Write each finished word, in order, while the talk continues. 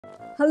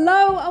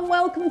Hello and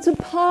welcome to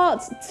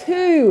part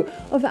 2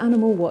 of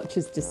Animal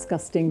Watch's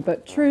disgusting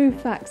but true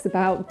facts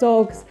about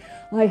dogs.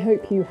 I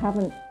hope you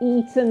haven't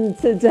eaten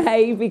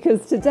today,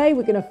 because today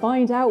we're going to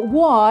find out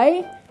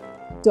why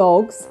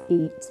dogs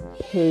eat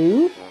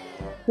poo.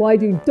 Why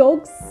do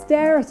dogs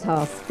stare at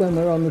us when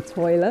we're on the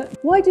toilet?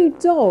 Why do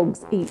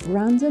dogs eat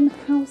random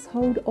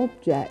household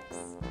objects?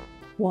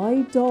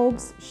 Why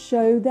dogs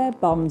show their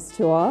bums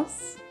to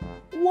us?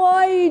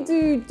 Why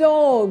do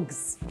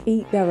dogs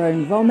eat their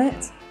own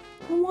vomit?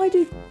 And why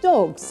do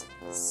dogs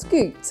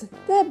scoot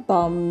their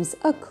bums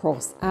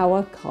across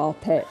our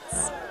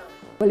carpets?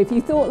 Well, if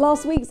you thought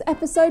last week's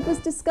episode was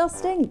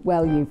disgusting,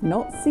 well, you've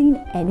not seen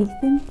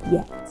anything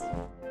yet.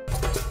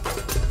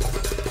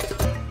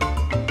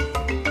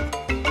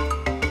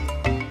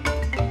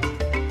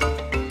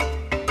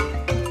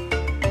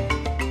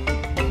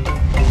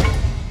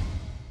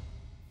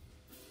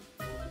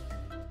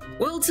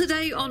 Well,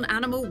 today on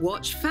Animal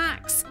Watch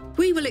Facts,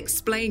 we will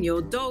explain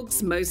your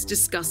dog's most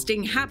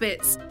disgusting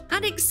habits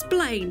and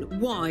explain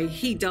why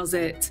he does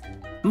it.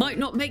 Might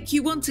not make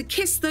you want to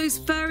kiss those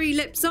furry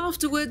lips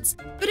afterwards,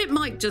 but it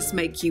might just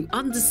make you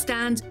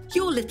understand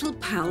your little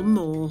pal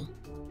more.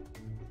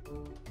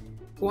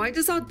 Why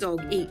does our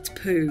dog eat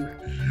poo?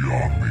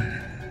 Yummy.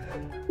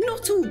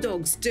 Not all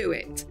dogs do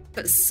it,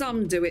 but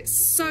some do it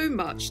so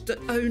much that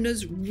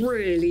owners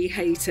really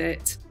hate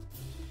it.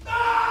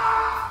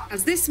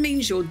 As this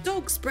means your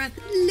dog's breath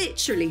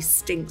literally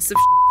stinks of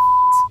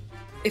shit.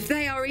 If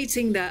they are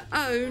eating their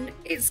own,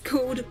 it's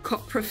called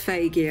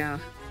coprophagia.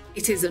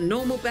 It is a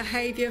normal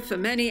behaviour for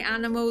many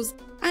animals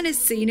and is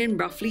seen in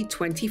roughly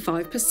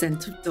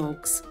 25% of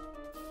dogs.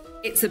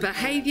 It's a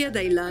behaviour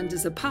they learned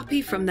as a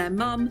puppy from their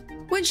mum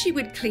when she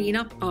would clean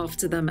up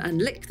after them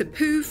and lick the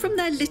poo from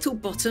their little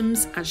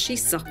bottoms as she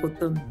suckled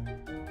them.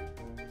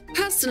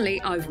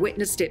 Personally, I've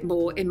witnessed it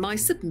more in my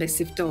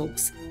submissive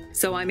dogs,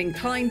 so I'm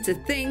inclined to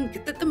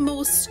think that the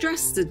more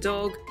stressed a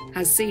dog,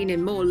 as seen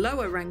in more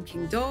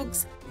lower-ranking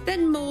dogs,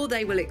 then more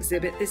they will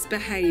exhibit this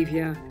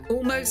behaviour,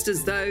 almost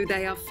as though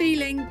they are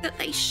feeling that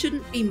they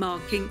shouldn't be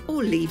marking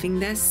or leaving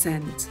their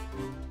scent.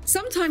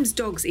 Sometimes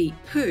dogs eat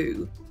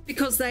poo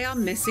because they are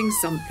missing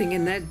something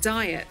in their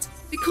diet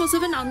because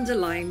of an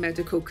underlying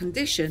medical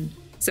condition,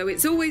 so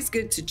it's always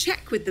good to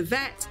check with the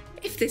vet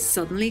if this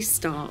suddenly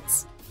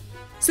starts.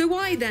 So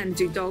why then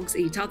do dogs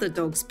eat other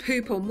dogs'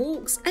 poop on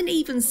walks and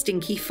even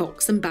stinky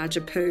fox and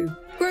badger poo?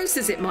 Gross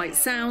as it might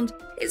sound,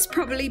 it's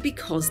probably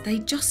because they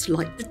just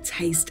like the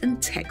taste and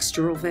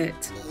texture of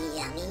it.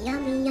 Yummy,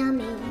 yummy,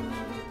 yummy.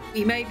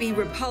 We may be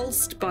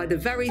repulsed by the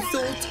very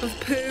thought of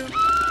poo,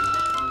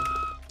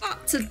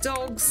 but to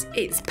dogs,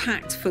 it's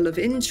packed full of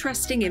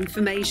interesting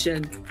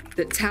information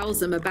that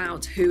tells them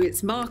about who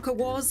its marker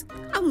was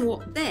and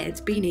what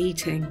they'd been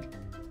eating.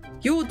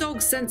 Your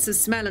dog's sense of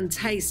smell and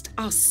taste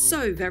are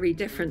so very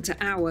different to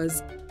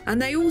ours,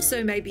 and they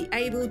also may be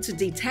able to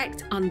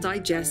detect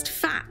undigested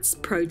fats,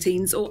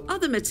 proteins, or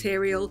other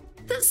material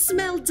that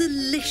smell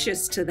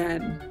delicious to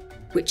them,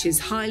 which is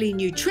highly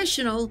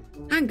nutritional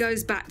and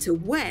goes back to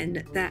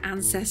when their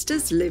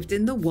ancestors lived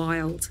in the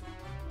wild.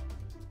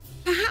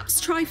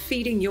 Perhaps try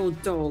feeding your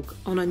dog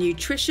on a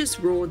nutritious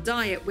raw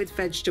diet with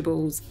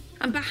vegetables,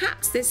 and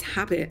perhaps this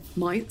habit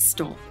might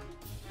stop.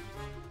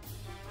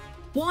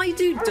 Why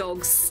do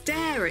dogs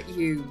stare at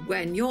you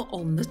when you're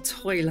on the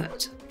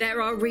toilet?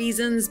 There are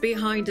reasons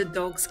behind a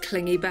dog's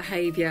clingy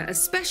behaviour,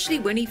 especially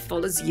when he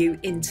follows you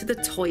into the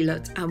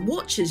toilet and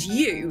watches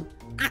you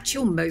at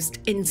your most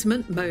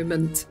intimate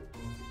moment.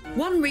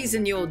 One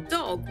reason your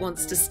dog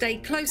wants to stay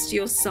close to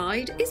your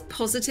side is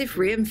positive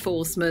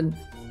reinforcement.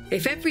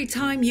 If every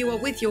time you are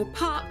with your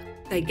pup,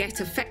 they get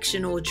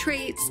affection or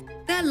treats,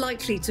 they're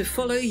likely to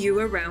follow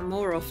you around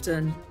more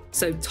often.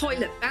 So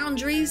toilet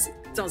boundaries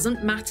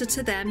doesn't matter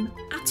to them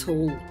at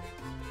all.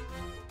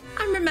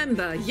 And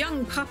remember,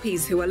 young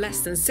puppies who are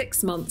less than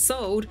 6 months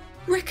old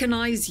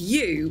recognise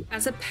you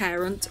as a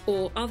parent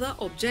or other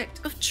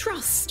object of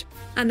trust,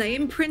 and they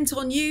imprint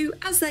on you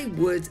as they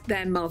would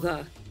their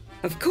mother.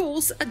 Of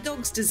course, a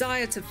dog's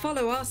desire to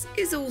follow us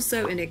is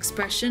also an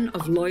expression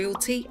of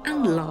loyalty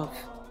and love.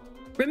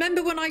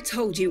 Remember when I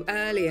told you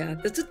earlier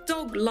that a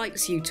dog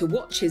likes you to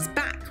watch his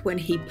back when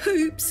he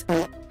poops?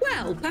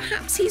 Well,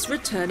 perhaps he's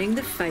returning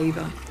the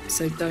favour,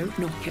 so don't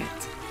knock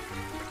it.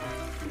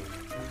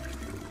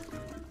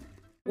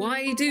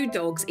 Why do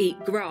dogs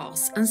eat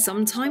grass and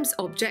sometimes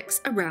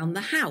objects around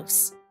the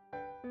house?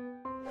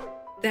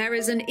 There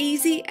is an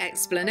easy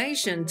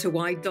explanation to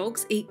why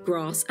dogs eat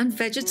grass and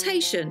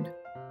vegetation.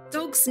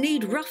 Dogs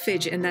need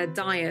roughage in their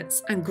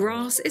diets, and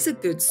grass is a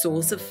good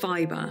source of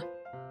fibre.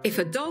 If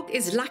a dog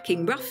is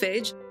lacking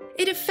roughage,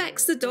 it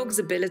affects the dog's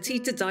ability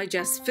to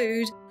digest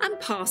food and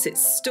pass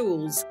its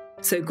stools,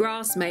 so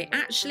grass may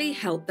actually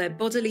help their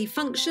bodily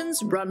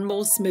functions run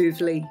more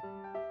smoothly.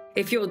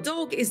 If your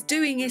dog is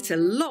doing it a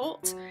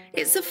lot,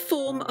 it's a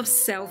form of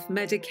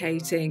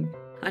self-medicating,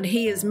 and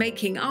he is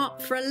making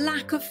up for a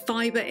lack of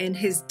fibre in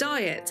his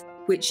diet,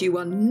 which you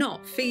are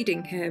not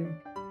feeding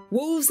him.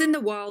 Wolves in the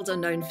wild are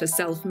known for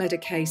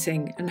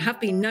self-medicating and have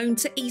been known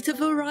to eat a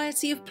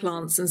variety of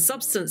plants and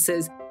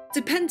substances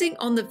depending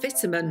on the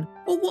vitamin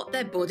or what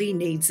their body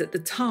needs at the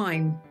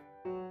time.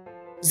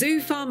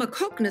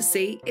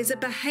 Zoopharmacognosy is a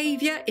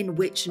behaviour in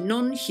which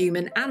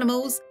non-human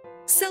animals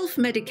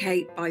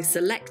self-medicate by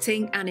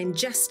selecting and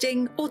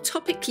ingesting or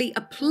topically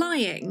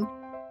applying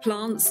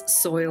plants,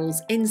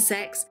 soils,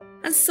 insects,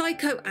 and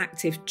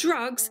psychoactive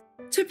drugs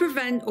to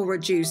prevent or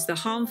reduce the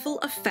harmful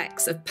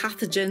effects of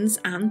pathogens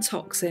and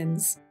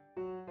toxins.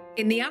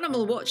 In the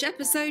Animal Watch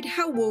episode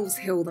How Wolves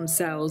Heal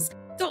Themselves,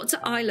 Dr.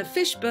 Isla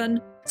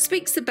Fishburne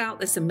speaks about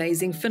this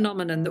amazing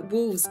phenomenon that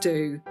wolves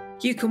do.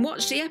 You can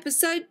watch the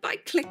episode by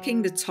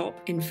clicking the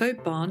top info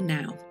bar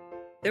now.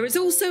 There is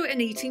also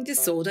an eating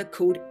disorder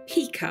called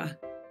pica,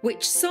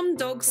 which some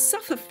dogs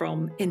suffer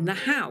from in the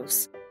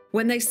house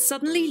when they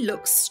suddenly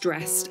look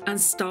stressed and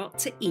start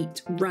to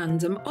eat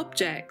random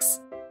objects.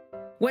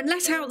 When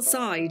let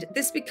outside,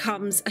 this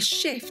becomes a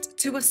shift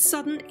to a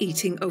sudden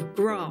eating of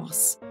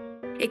grass.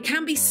 It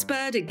can be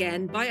spurred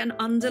again by an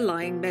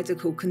underlying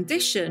medical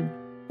condition,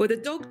 where the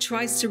dog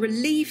tries to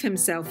relieve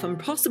himself from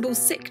possible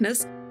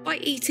sickness by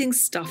eating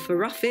stuff for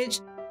roughage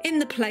in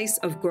the place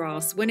of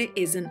grass when it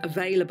isn't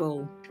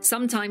available.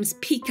 Sometimes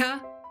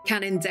pica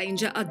can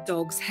endanger a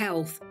dog's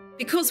health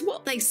because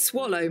what they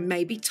swallow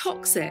may be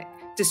toxic,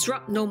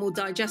 disrupt normal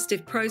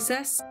digestive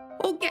process,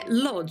 or get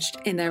lodged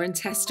in their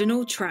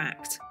intestinal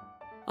tract.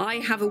 I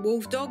have a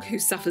wolf dog who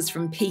suffers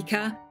from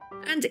pica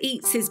and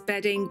eats his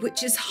bedding,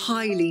 which is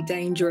highly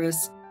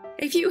dangerous.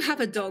 If you have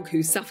a dog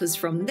who suffers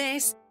from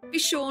this, be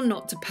sure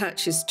not to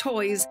purchase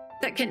toys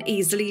that can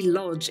easily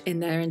lodge in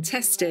their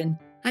intestine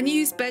and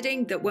use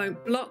bedding that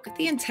won't block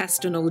the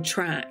intestinal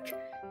tract.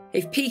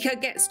 If pica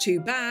gets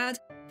too bad,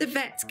 the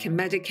vet can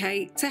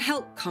medicate to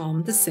help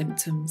calm the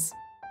symptoms.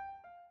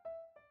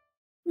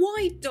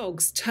 Why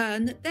dogs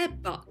turn their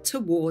butt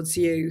towards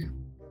you.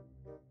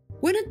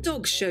 When a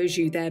dog shows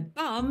you their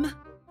bum,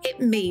 it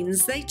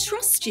means they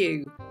trust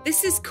you.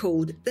 This is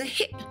called the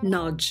hip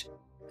nudge.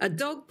 A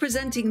dog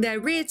presenting their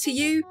rear to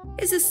you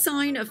is a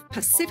sign of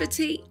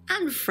passivity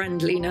and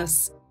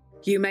friendliness.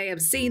 You may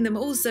have seen them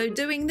also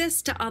doing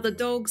this to other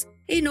dogs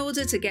in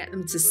order to get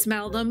them to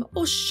smell them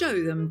or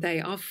show them they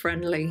are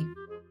friendly.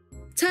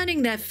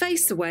 Turning their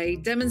face away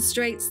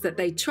demonstrates that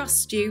they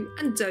trust you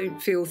and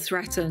don't feel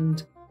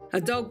threatened.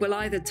 A dog will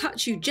either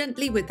touch you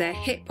gently with their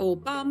hip or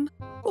bum,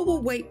 or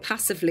will wait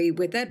passively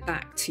with their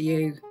back to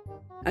you.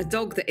 A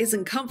dog that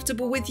isn't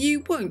comfortable with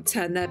you won't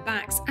turn their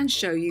backs and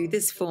show you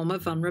this form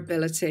of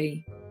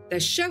vulnerability. They're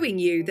showing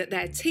you that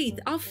their teeth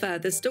are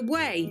furthest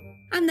away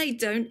and they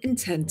don't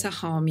intend to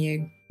harm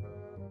you.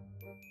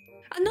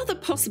 Another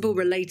possible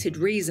related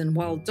reason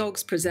why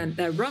dogs present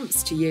their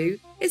rumps to you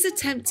is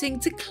attempting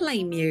to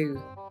claim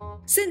you.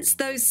 Since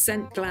those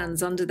scent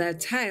glands under their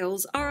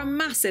tails are a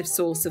massive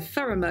source of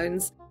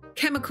pheromones,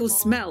 chemical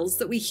smells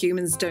that we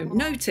humans don't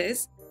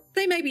notice,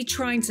 they may be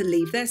trying to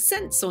leave their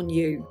scents on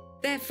you,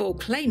 therefore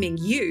claiming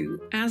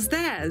you as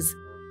theirs,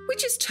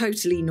 which is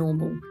totally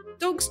normal.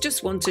 Dogs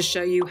just want to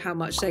show you how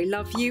much they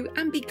love you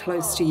and be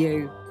close to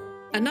you.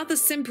 Another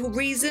simple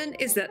reason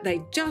is that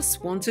they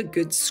just want a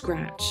good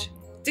scratch.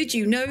 Did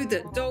you know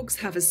that dogs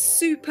have a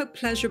super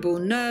pleasurable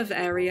nerve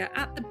area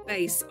at the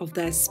base of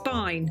their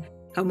spine,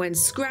 and when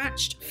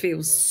scratched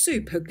feels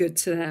super good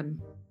to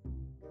them?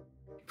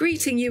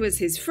 Greeting you as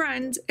his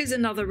friend is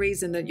another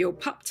reason that your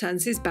pup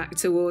turns his back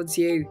towards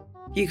you.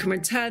 You can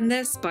return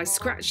this by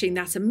scratching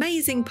that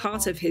amazing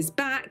part of his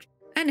back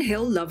and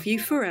he'll love you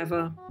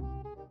forever.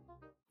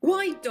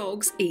 Why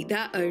dogs eat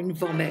their own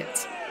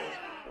vomit.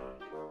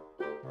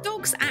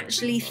 Dogs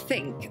actually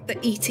think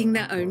that eating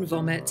their own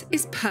vomit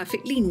is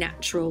perfectly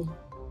natural.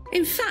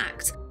 In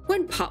fact,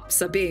 when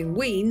pups are being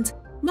weaned,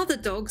 mother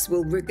dogs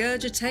will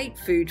regurgitate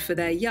food for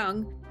their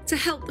young to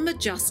help them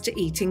adjust to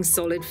eating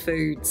solid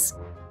foods.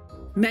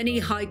 Many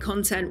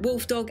high-content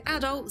wolf dog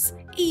adults,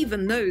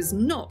 even those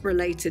not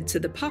related to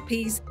the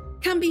puppies,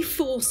 can be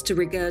forced to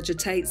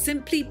regurgitate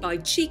simply by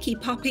cheeky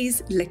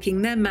puppies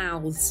licking their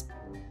mouths.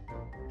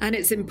 And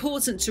it's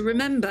important to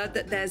remember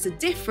that there's a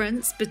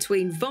difference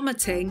between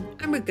vomiting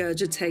and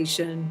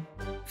regurgitation.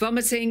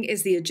 Vomiting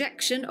is the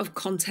ejection of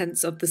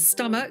contents of the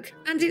stomach,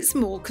 and it's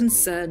more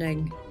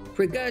concerning.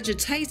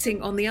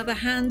 Regurgitating, on the other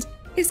hand,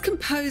 is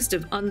composed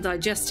of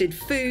undigested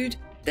food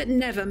that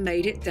never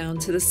made it down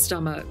to the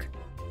stomach.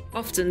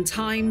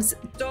 Oftentimes,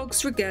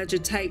 dogs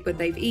regurgitate when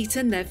they've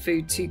eaten their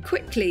food too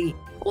quickly,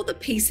 or the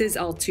pieces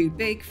are too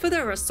big for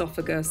their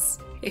esophagus.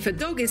 If a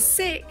dog is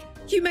sick,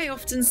 you may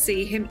often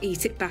see him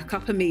eat it back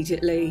up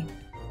immediately.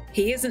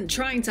 He isn't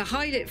trying to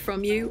hide it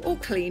from you or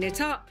clean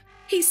it up.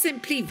 He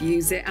simply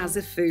views it as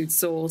a food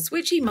source,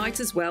 which he might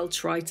as well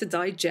try to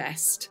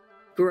digest.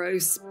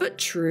 Gross, but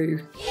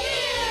true.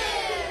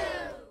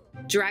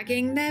 Ew!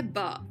 Dragging their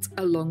butt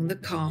along the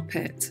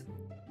carpet.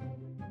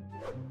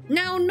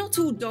 Now, not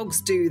all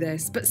dogs do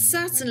this, but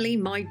certainly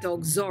my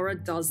dog Zora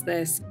does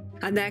this,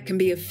 and there can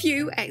be a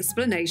few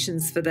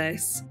explanations for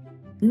this.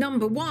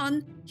 Number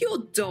one, your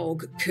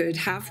dog could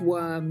have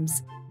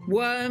worms.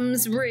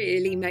 Worms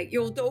really make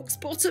your dog's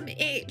bottom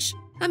itch,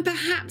 and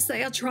perhaps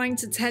they are trying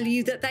to tell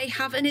you that they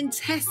have an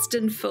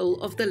intestine full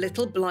of the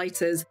little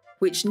blighters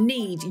which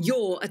need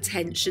your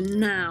attention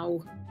now.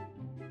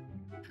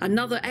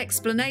 Another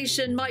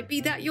explanation might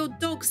be that your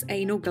dog's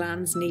anal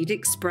glands need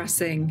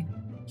expressing.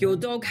 Your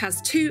dog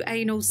has 2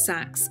 anal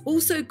sacs,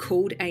 also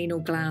called anal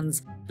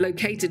glands,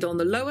 located on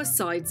the lower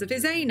sides of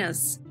his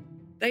anus.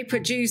 They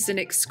produce an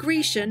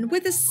excretion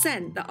with a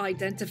scent that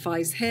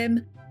identifies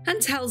him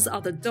and tells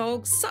other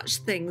dogs such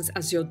things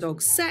as your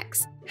dog's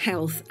sex,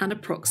 health, and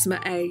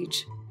approximate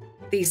age.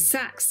 These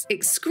sacs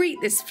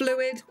excrete this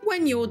fluid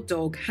when your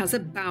dog has a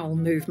bowel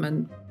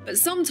movement, but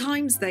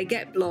sometimes they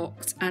get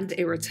blocked and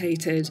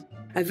irritated.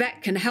 A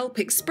vet can help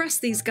express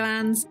these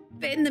glands,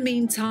 but in the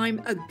meantime,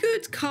 a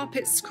good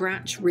carpet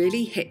scratch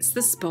really hits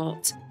the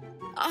spot.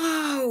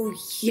 Oh,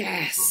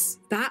 yes,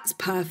 that's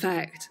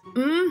perfect.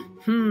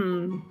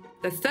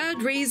 The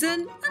third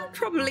reason, and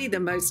probably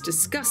the most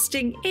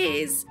disgusting,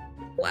 is,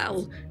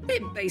 well,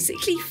 it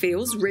basically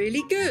feels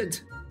really good.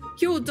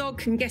 Your dog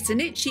can get an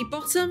itchy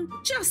bottom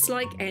just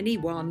like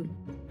anyone.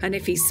 And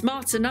if he's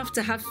smart enough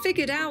to have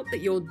figured out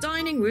that your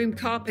dining room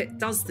carpet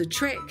does the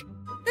trick,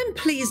 then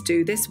please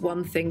do this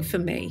one thing for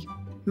me.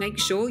 Make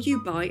sure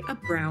you buy a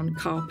brown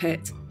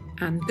carpet.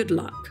 And good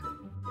luck.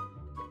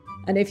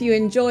 And if you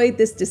enjoyed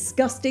this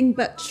disgusting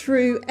but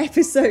true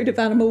episode of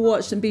Animal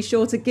Watch, then be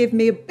sure to give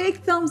me a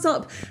big thumbs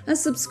up and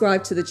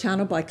subscribe to the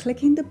channel by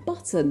clicking the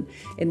button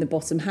in the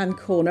bottom hand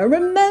corner.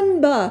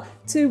 Remember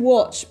to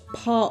watch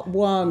part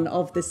 1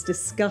 of this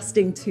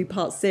disgusting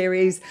 2-part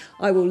series.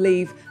 I will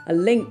leave a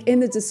link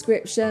in the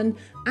description,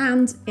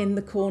 and in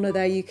the corner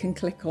there you can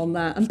click on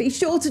that. And be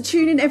sure to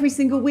tune in every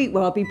single week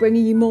where I'll be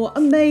bringing you more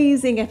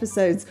amazing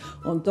episodes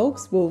on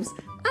dogs, wolves,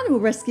 animal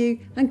rescue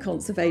and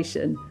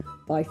conservation.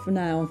 Bye for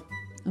now,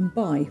 and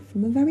bye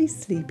from a very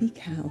sleepy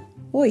cow.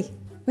 Oi,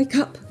 wake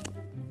up.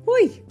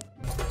 Oi.